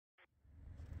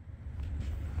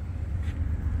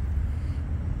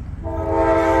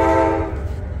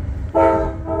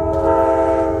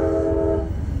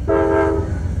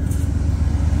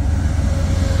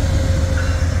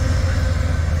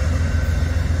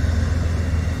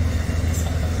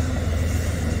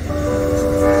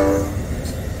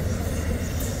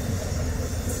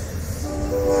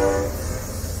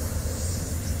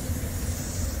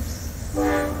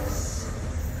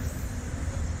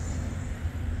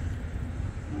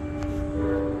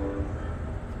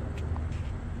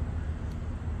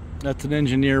That's an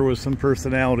engineer with some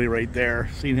personality right there.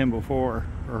 Seen him before,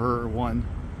 or her one.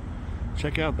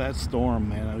 Check out that storm,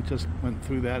 man. I just went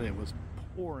through that. It was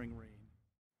pouring rain.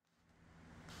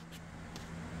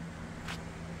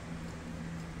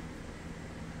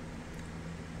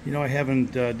 You know, I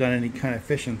haven't done any kind of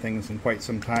fishing things in quite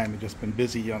some time. I've just been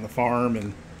busy on the farm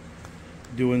and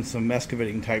doing some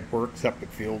excavating type work, septic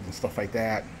fields and stuff like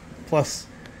that. Plus,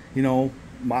 you know,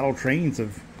 model trains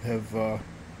have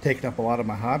taken up a lot of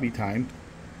my hobby time.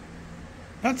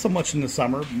 Not so much in the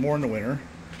summer, more in the winter.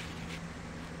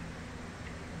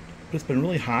 But it's been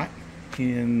really hot,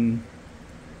 and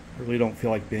I really don't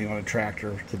feel like being on a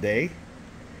tractor today.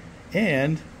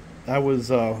 And I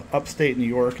was upstate New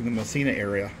York in the Messina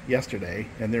area yesterday,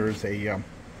 and there is a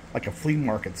like a flea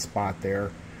market spot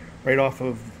there, right off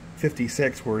of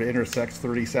 56 where it intersects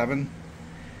 37,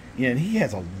 and he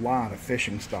has a lot of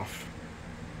fishing stuff.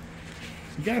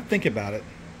 You got to think about it.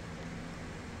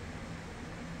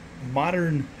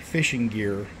 Modern fishing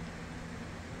gear,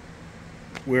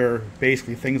 where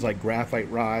basically things like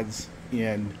graphite rods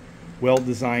and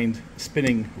well-designed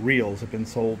spinning reels have been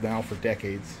sold now for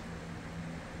decades.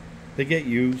 They get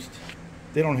used.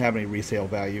 They don't have any resale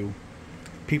value.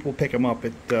 People pick them up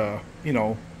at you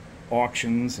know,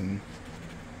 auctions and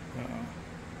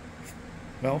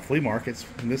well, flea markets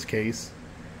in this case.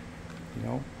 You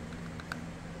know,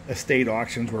 estate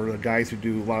auctions where the guys who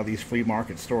do a lot of these flea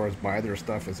market stores buy their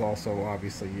stuff is also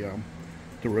obviously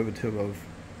derivative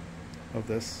of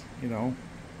this. You know,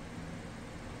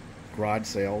 garage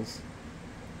sales.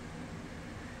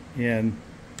 And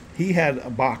he had a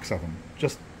box of them,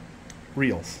 just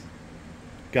reels.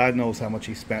 God knows how much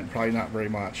he spent, probably not very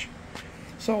much.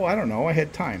 So I don't know, I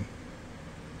had time.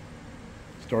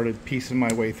 Started piecing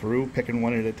my way through, picking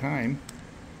one at a time,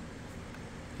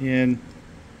 and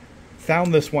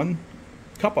found this one,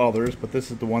 a couple others, but this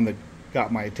is the one that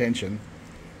got my attention.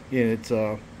 And it's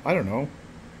I don't know,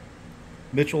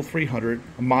 Mitchell 300,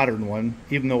 a modern one,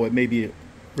 even though it may be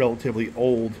relatively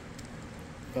old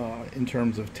in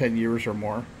terms of 10 years or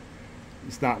more.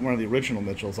 It's not one of the original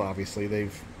Mitchells, obviously.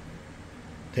 They've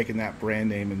taken that brand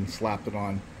name and slapped it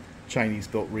on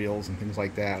Chinese-built reels and things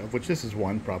like that, of which this is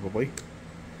one, probably.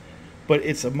 But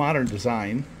it's a modern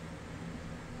design.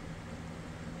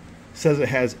 Says it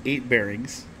has 8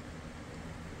 bearings.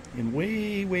 And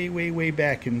way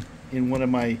back in one of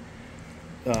my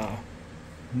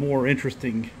more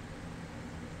interesting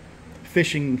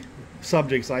fishing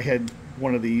subjects, I had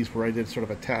one of these where I did sort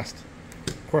of a test.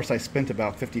 Of course, I spent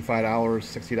about $55,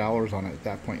 $60 on it at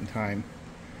that point in time.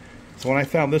 So when I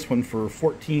found this one for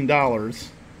 $14,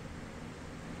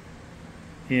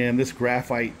 and this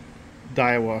graphite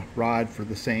Daiwa rod for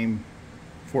the same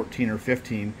 14 or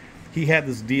 15, he had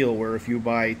this deal where if you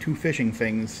buy 2 fishing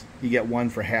things, you get one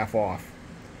for half off.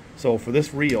 So for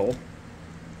this reel,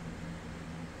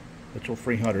 Mitchell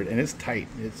 300, and it's tight.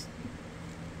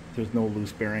 There's no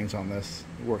loose bearings on this.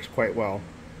 It works quite well.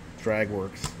 Drag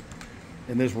works.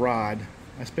 And this rod,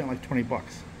 I spent like 20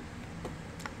 bucks.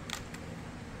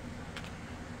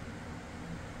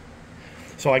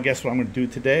 So I guess what I'm going to do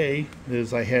today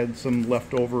is I had some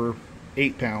leftover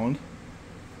 8-pound.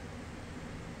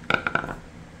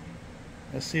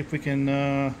 Let's see if we can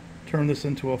turn this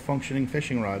into a functioning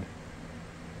fishing rod.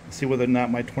 See whether or not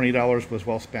my $20 was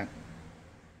well spent.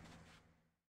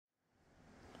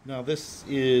 Now this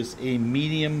is a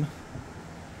medium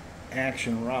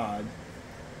action rod,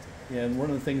 and one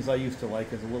of the things I used to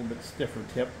like is a little bit stiffer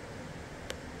tip,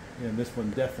 and this one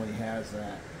definitely has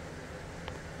that.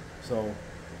 So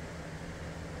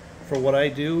for what I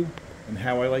do and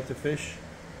how I like to fish,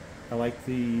 I like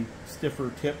the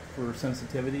stiffer tip for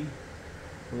sensitivity.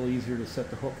 A little easier to set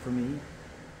the hook for me.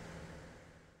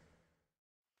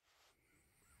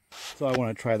 So I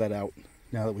want to try that out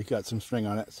now that we've got some string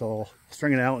on it. So I'll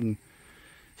string it out and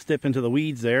step into the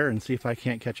weeds there and see if I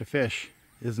can't catch a fish.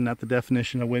 Isn't that the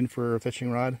definition of win for a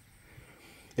fishing rod?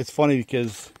 It's funny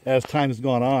because as time has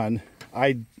gone on,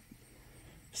 I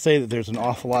say that there's an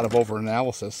awful lot of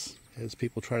over-analysis as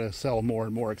people try to sell more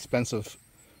and more expensive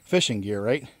fishing gear,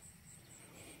 right?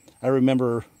 I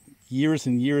remember years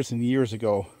and years and years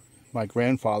ago, my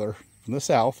grandfather from the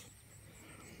South,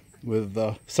 with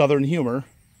Southern humor,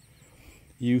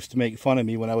 used to make fun of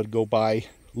me when I would go buy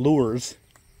lures.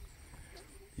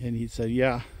 And he'd say,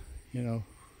 yeah, you know,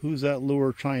 who's that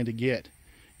lure trying to get?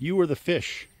 You or the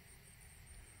fish?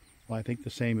 Well, I think the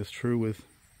same is true with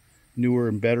newer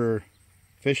and better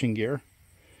fishing gear.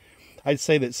 I'd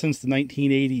say that since the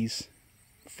 1980s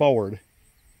forward,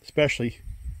 especially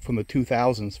from the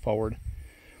 2000s forward,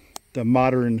 the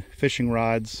modern fishing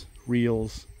rods,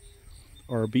 reels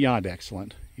are beyond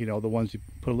excellent. You know, the ones you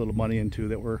put a little money into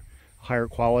that were higher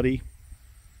quality,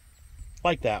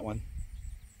 like that one.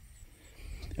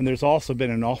 And there's also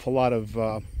been an awful lot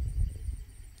of,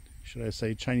 should I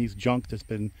say, Chinese junk that's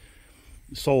been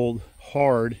sold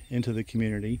hard into the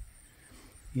community.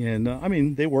 And I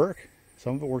mean, they work.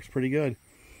 Some of it works pretty good.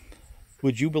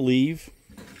 Would you believe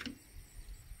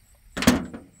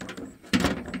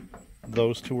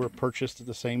those two were purchased at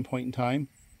the same point in time?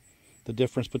 The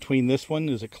difference between this one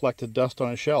is it collected dust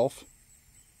on a shelf,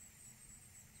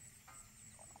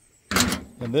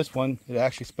 and this one, it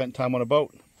actually spent time on a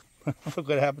boat. Look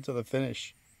what happened to the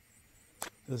finish.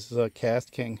 This is a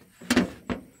Cast King.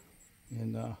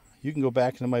 And you can go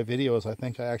back into my videos. I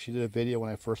think I actually did a video when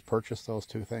I first purchased those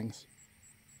two things.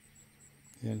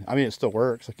 And I mean, it still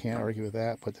works. I can't argue with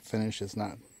that, but the finish is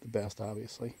not the best,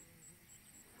 obviously.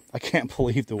 I can't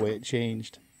believe the way it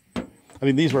changed. I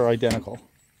mean, these were identical.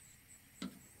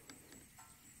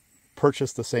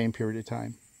 Purchased the same period of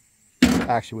time.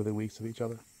 Actually, within weeks of each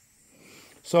other.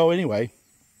 So anyway,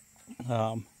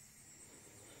 that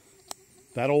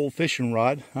old fishing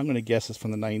rod, I'm going to guess it's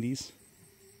from the 90s.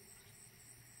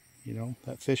 You know,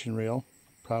 that fishing reel,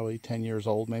 probably 10 years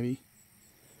old maybe.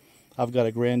 I've got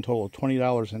a grand total of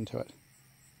 $20 into it.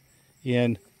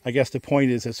 And I guess the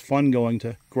point is, it's fun going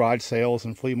to garage sales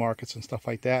and flea markets and stuff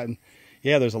like that. And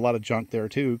yeah, there's a lot of junk there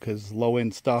too, because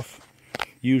low-end stuff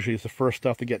usually is the first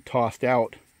stuff to get tossed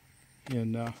out.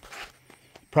 And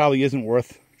probably isn't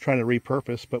worth trying to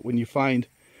repurpose. But when you find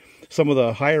some of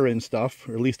the higher-end stuff,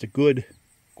 or at least a good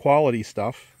quality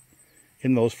stuff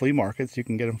in those flea markets, you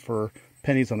can get them for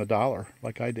pennies on the dollar,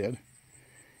 like I did.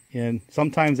 And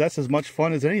sometimes that's as much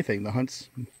fun as anything. The hunts,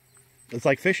 it's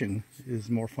like fishing, is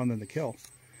more fun than the kill.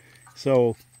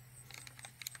 So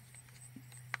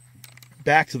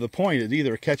back to the point, it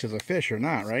either catches a fish or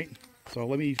not, right? So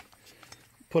let me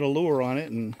put a lure on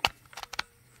it and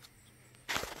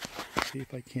see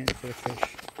if I can't get a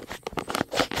fish.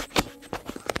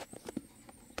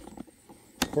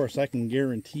 Of course, I can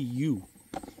guarantee you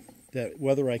that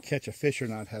whether I catch a fish or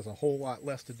not has a whole lot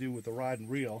less to do with the rod and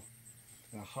reel,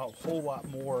 and a whole lot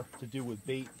more to do with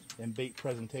bait and bait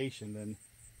presentation than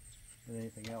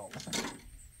anything else.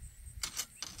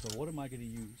 So what am I going to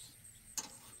use?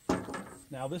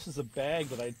 Now this is a bag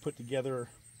that I'd put together,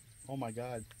 oh my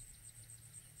God,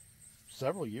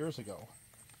 several years ago.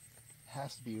 It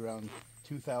has to be around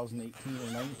 2018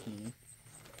 or 19.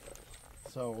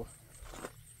 So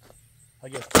I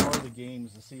guess part of the game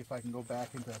is to see if I can go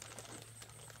back into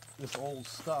this old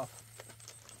stuff.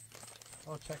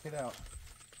 Oh, check it out.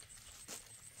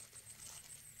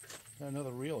 Got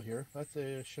another reel here. That's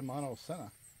a Shimano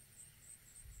Senna.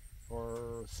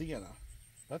 Or Sienna.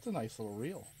 That's a nice little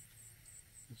reel.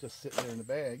 It's just sitting there in the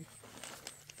bag.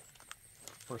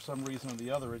 For some reason or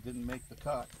the other, it didn't make the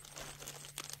cut.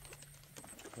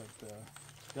 But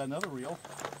got another reel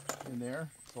in there.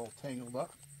 It's all tangled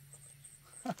up.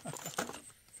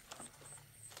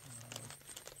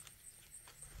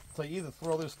 So you either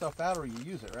throw this stuff out or you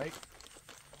use it, right?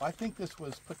 I think this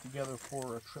was put together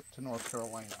for a trip to North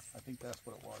Carolina. I think that's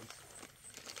what it was.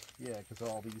 Yeah, because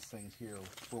all these things here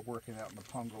were working out in the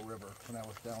Pongo River when I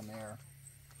was down there.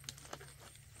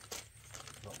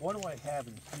 But what do I have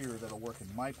in here that'll work in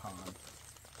my pond?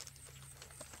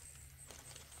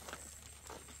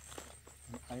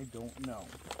 I don't know.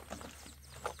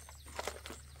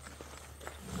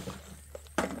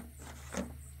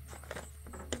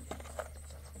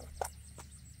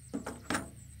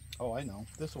 Oh, I know.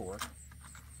 This will work.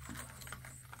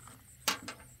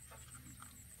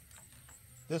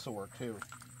 This will work too.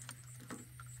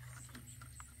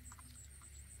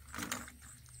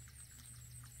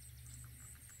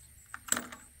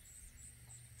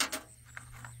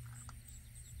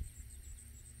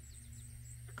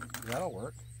 That'll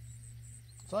work.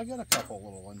 So I got a couple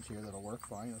little ones here that'll work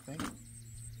fine, I think.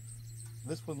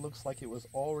 This one looks like it was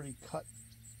already cut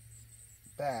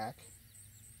back.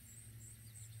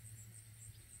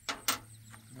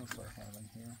 What else do I have in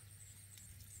here?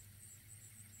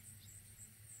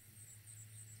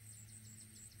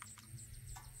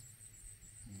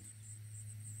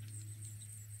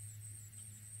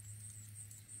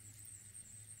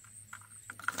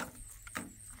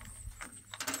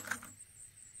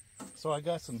 So I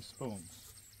got some spoons.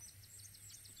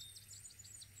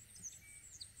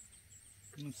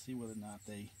 Let's see whether or not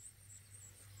they...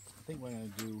 I think what I'm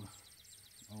going to do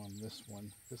on this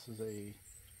one, this is a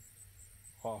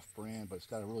off-brand, but it's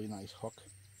got a really nice hook.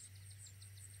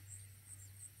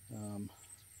 Let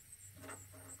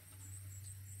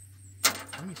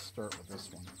me start with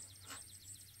this one.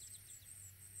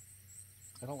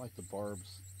 I don't like the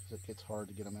barbs because it gets hard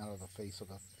to get them out of the face of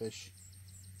the fish.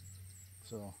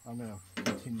 So I'm going to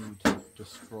continue to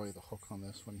destroy the hook on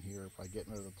this one here by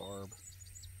getting rid of the barb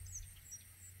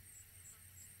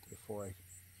before I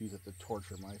use it to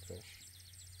torture my fish.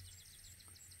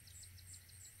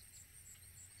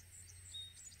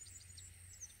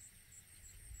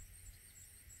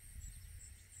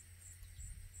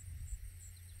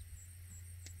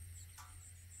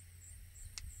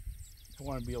 I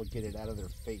want to be able to get it out of their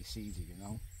face easy, you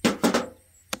know?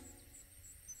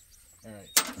 Alright,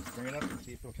 let's bring it up and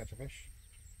see if it'll catch a fish.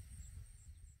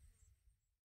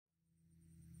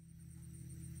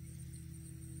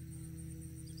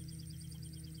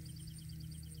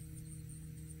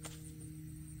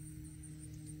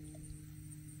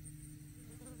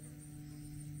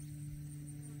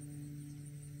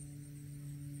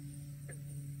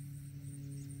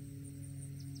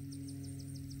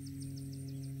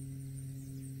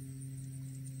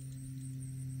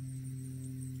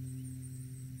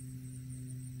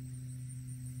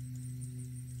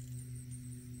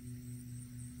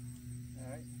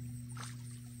 Alright,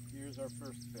 here's our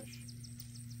first fish.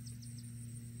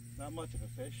 Not much of a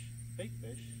fish, fake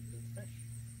fish, but it's fish.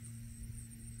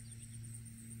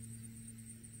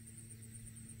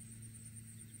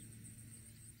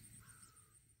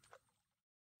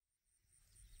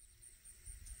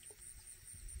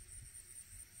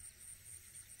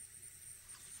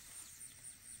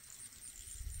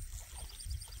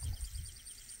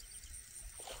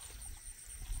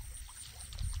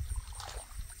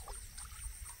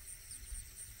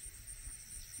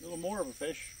 A little more of a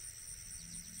fish.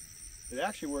 It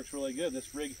actually works really good.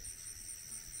 This rig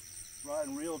rod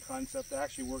and reel concept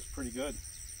actually works pretty good.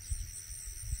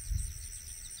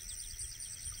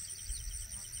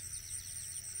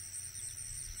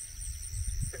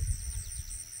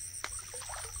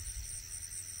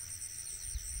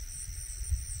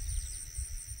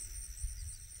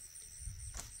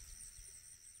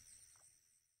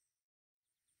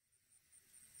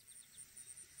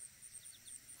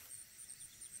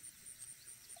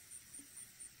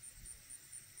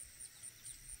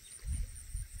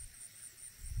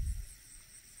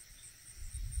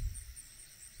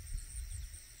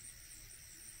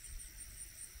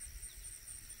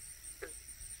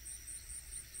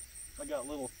 I got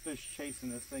little fish chasing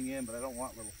this thing in, but I don't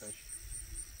want little fish.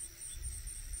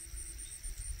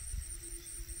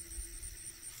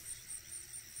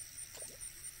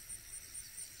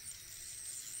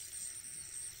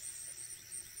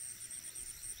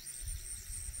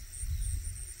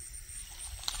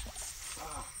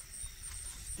 Ah,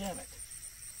 damn it.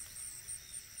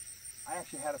 I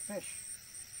actually had a fish.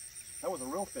 That was a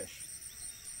real fish.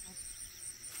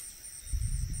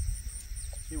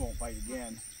 He won't bite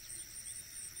again.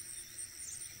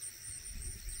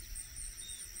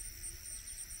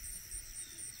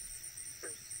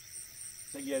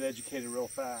 They get educated real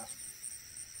fast.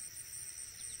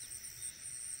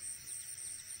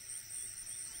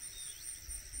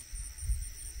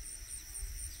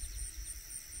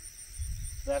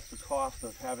 That's the cost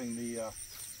of having the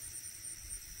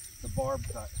barb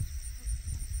cut.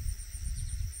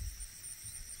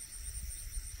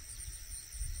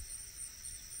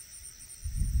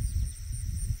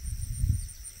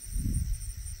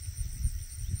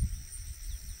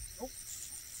 Oh,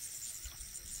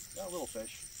 got a little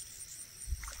fish.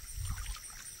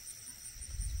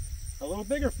 A little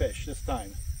bigger fish this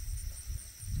time.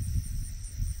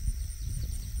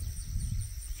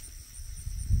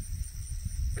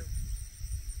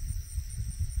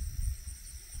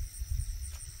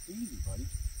 Easy, buddy.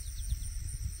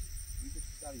 You get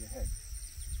this out of your head.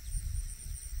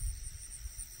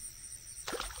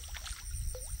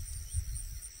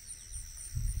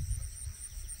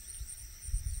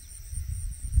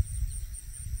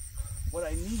 What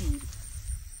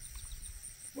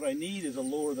I need is a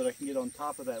lure that I can get on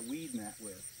top of that weed mat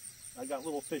with. I got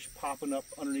little fish popping up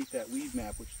underneath that weed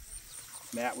mat,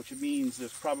 which means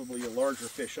there's probably a larger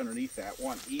fish underneath that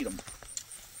want to eat them.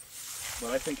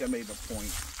 But I think I made the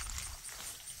point.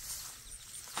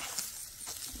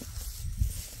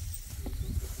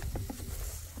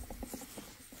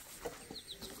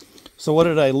 So what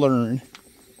did I learn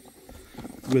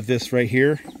with this right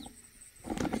here?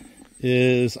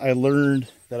 Is I learned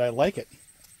that I like it.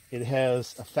 It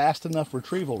has a fast enough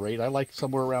retrieval rate. I like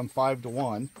somewhere around 5 to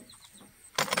 1.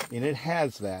 And it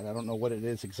has that. I don't know what it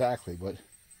is exactly, but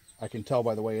I can tell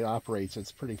by the way it operates,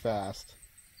 it's pretty fast.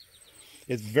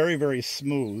 It's very, very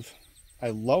smooth. I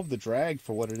love the drag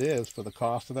for what it is, for the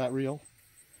cost of that reel.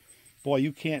 Boy,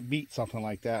 you can't beat something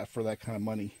like that for that kind of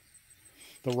money.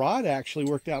 The rod actually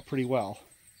worked out pretty well.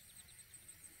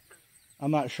 I'm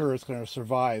not sure it's going to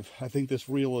survive. I think this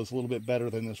reel is a little bit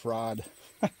better than this rod.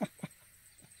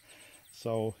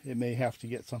 So it may have to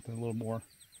get something a little more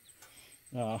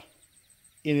in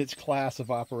its class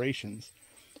of operations.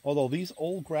 Although these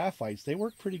old graphites, they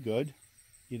work pretty good,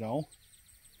 you know.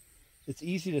 It's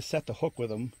easy to set the hook with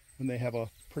them when they have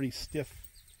a pretty stiff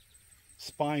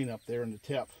spine up there in the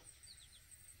tip,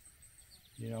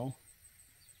 you know.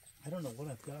 I don't know what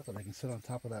I've got that I can set on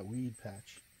top of that weed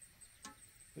patch.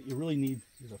 What you really need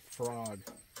is a frog.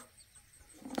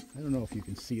 I don't know if you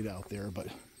can see it out there, but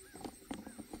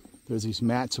there's these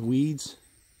mats of weeds,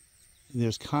 and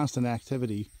there's constant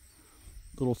activity,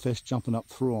 little fish jumping up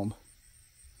through them.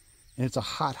 And it's a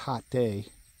hot, hot day,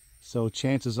 so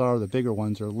chances are the bigger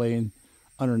ones are laying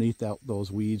underneath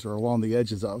those weeds or along the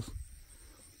edges of.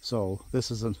 So this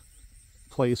is a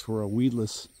place where a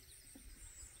weedless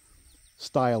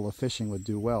style of fishing would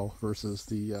do well versus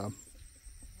the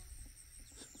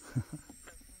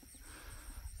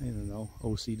I don't know,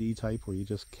 OCD type where you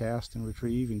just cast and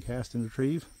retrieve and cast and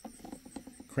retrieve.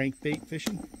 Crankbait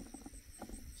fishing.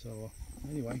 So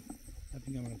anyway, I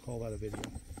think I'm going to call that a video.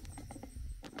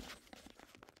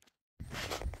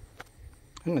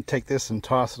 I'm going to take this and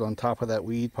toss it on top of that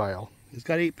weed pile. It's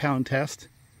got 8-pound test.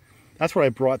 That's what I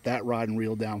brought that rod and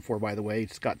reel down for, by the way.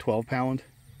 It's got 12-pound.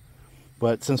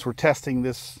 But since we're testing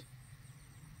this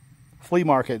flea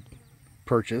market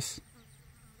purchase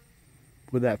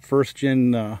with that first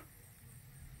gen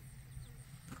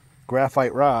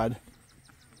graphite rod,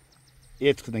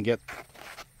 it's going to get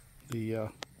the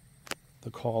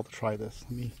call to try this.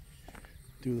 Let me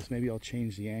do this. Maybe I'll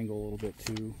change the angle a little bit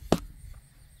too.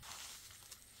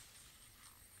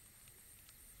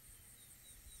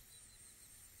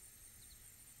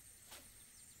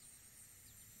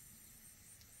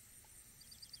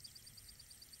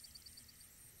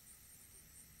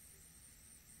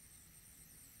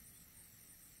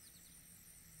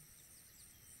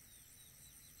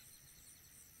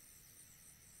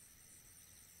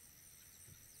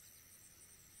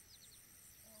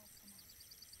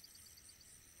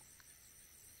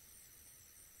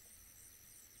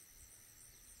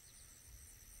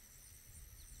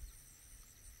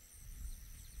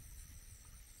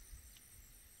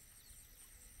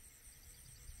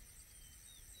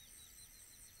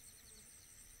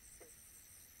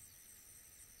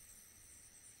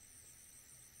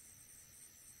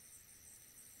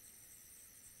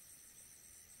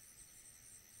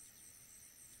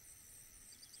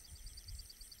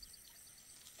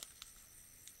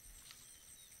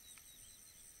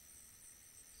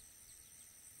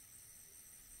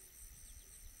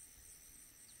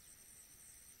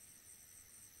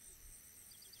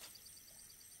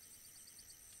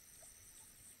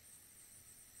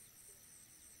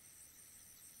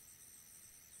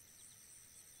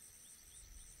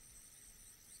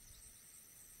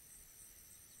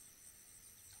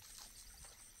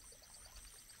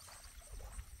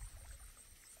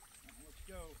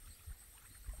 Go.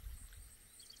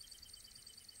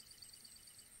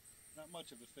 Not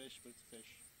much of a fish, but it's a fish.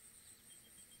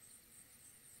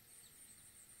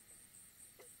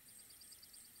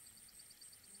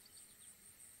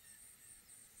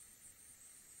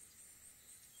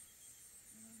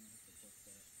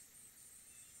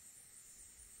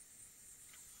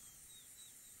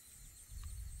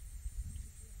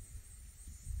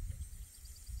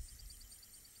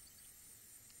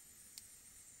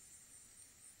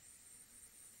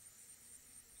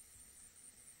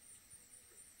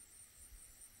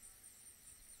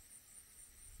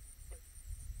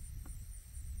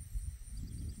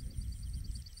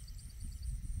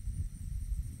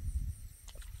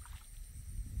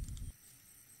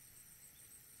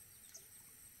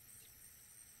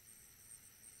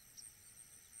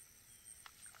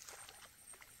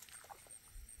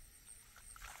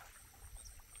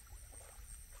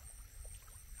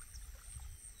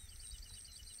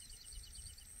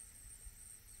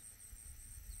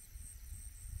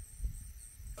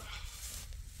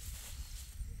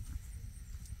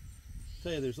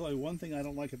 Tell you, there's only one thing I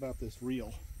don't like about this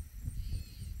reel,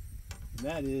 and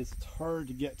that is it's hard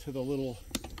to get to the little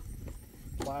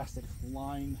plastic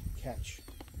line catch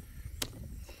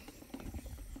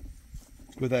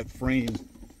with that frame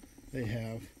they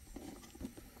have.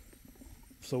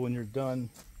 So when you're done,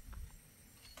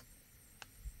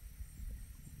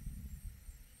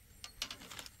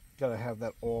 gotta have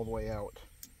that all the way out,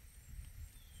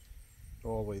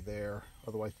 all the way there,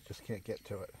 otherwise you just can't get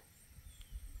to it.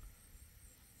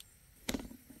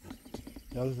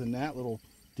 Other than that little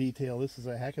detail, this is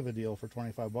a heck of a deal for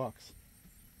 25 bucks.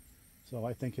 So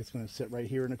I think it's going to sit right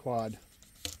here in the quad.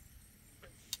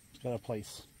 It's got a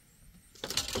place.